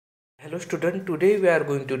Hello student, today we are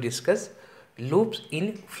going to discuss loops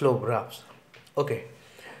in flow graphs. Okay,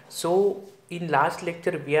 so in last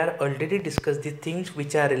lecture we are already discussed the things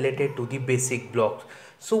which are related to the basic blocks.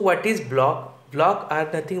 So what is block? Block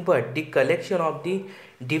are nothing but the collection of the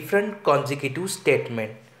different consecutive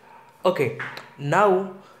statement. Okay,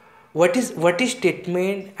 now what is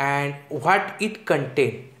statement and what it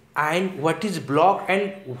contain, and what is block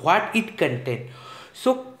and what it contain.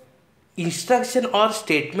 So instruction or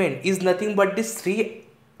statement is nothing but this three.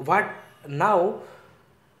 What we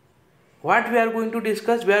are going to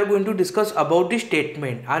discuss, we are going to discuss about the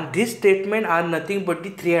statement, and this statement are nothing but the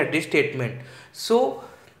three-headed statement. So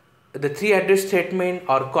the three-headed statement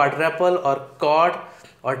or quadruple or quad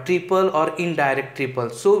or triple or indirect triple.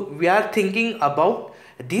 So we are thinking about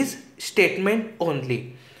this statement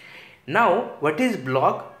only. Now what is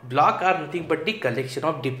block? Block are nothing but the collection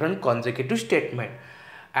of different consecutive statement.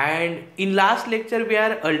 And in last lecture we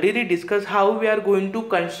are already discussed how we are going to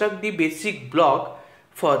construct the basic block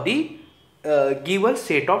for the given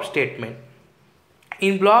set of statement.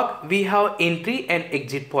 In block we have entry and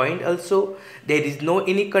exit point. Also there is no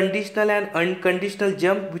any conditional and unconditional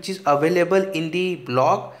jump which is available in the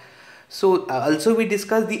block. So also we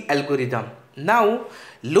discuss the algorithm. Now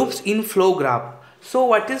loops in flow graph. So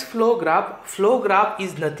what is flow graph? Flow graph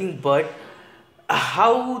is nothing but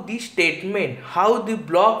how the statement, how the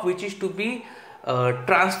block which is to be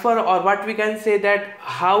transfer, or what we can say that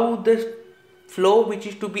how the flow which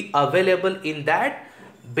is to be available in that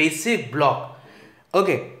basic block.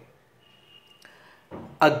 Okay,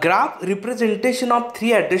 a graph representation of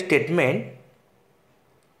three-headed statement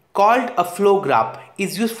called a flow graph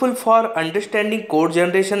is useful for understanding code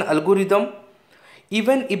generation algorithm,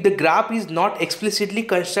 even if the graph is not explicitly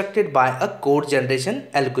constructed by a code generation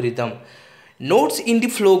algorithm. Nodes in the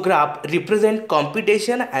flow graph represent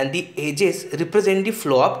computation and the edges represent the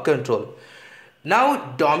flow of control.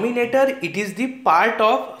 Now dominator, it is the part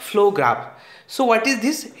of flow graph. So what is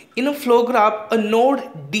this? In a flow graph, a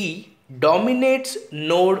node D dominates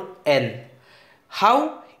node N.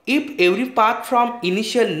 How? If every path from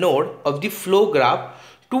initial node of the flow graph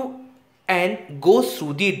to N goes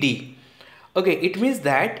through the D. Okay, it means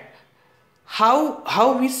that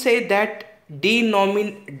how we say that D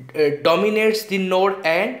dominates the node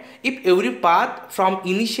N if every path from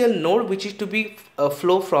initial node which is to be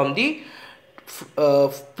flow from the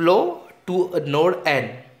flow to a node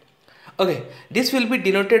N. Okay, this will be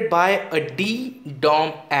denoted by a D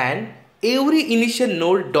dom N. Every initial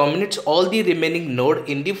node dominates all the remaining node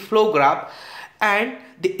in the flow graph, and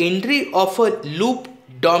the entry of a loop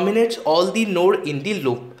dominates all the node in the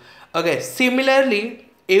loop. Okay, similarly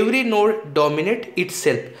every node dominates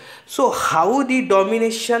itself. So how the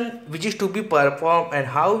domination which is to be performed and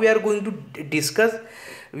how we are going to discuss,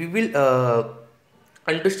 we will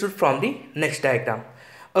understood from the next diagram.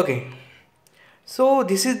 Okay, so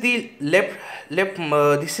this is the left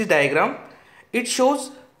this is diagram. It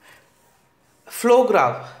shows flow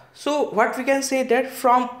graph. So what we can say that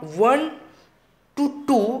from 1 to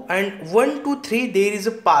 2 and 1 to 3 there is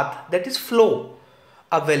a path, that is flow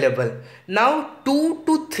available. Now 2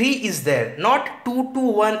 to 3 is there, not 2 to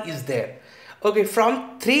 1 is there. Okay,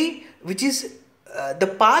 from 3 which is the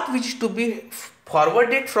path which is to be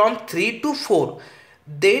forwarded from 3 to 4,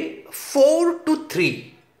 then 4 to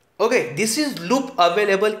 3. Okay, this is loop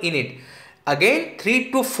available in it. Again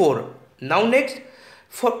 3 to 4. Now next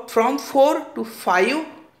from 4 to 5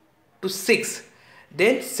 to 6,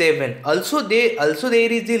 then 7. Also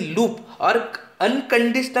there is a loop or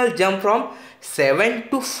unconditional jump from 7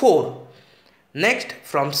 to 4. Next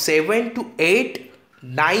from 7 to 8,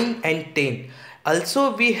 9 and 10.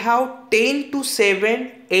 Also we have 10 to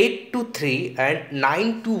 7, 8 to 3 and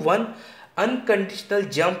 9 to 1 unconditional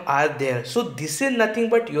jump are there. So this is nothing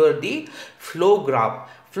but the flow graph.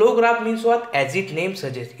 Flow graph means what? As its name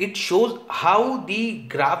suggests, it shows how the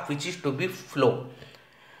graph which is to be flow.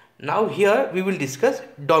 Now here we will discuss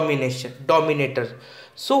dominators.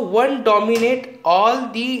 So one dominate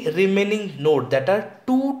all the remaining node, that are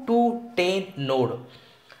 2 to 10 node.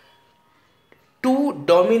 2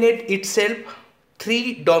 dominate itself,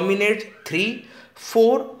 3 dominates 3,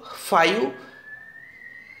 4, 5,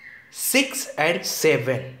 6 and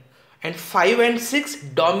 7, and 5 and 6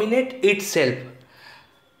 dominate itself.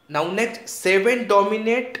 Now next 7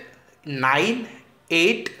 dominate 9,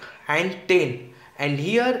 8 and 10, and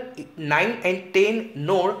here 9 and 10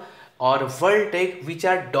 node or vertex which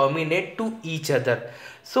are dominate to each other.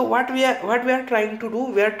 So what we are trying to do,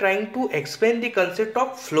 we are trying to explain the concept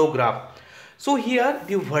of flow graph. So here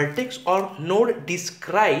the vertex or node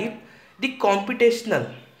describe the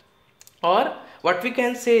computational, or what we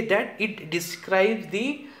can say that it describes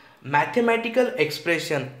the mathematical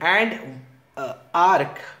expression, and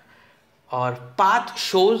arc or path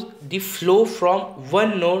shows the flow from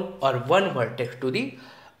one node or one vertex to the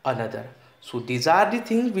another. So these are the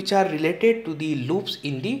things which are related to the loops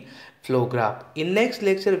in the flow graph. In next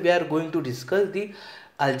lecture we are going to discuss the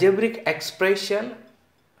algebraic expression.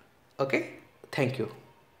 Okay, thank you.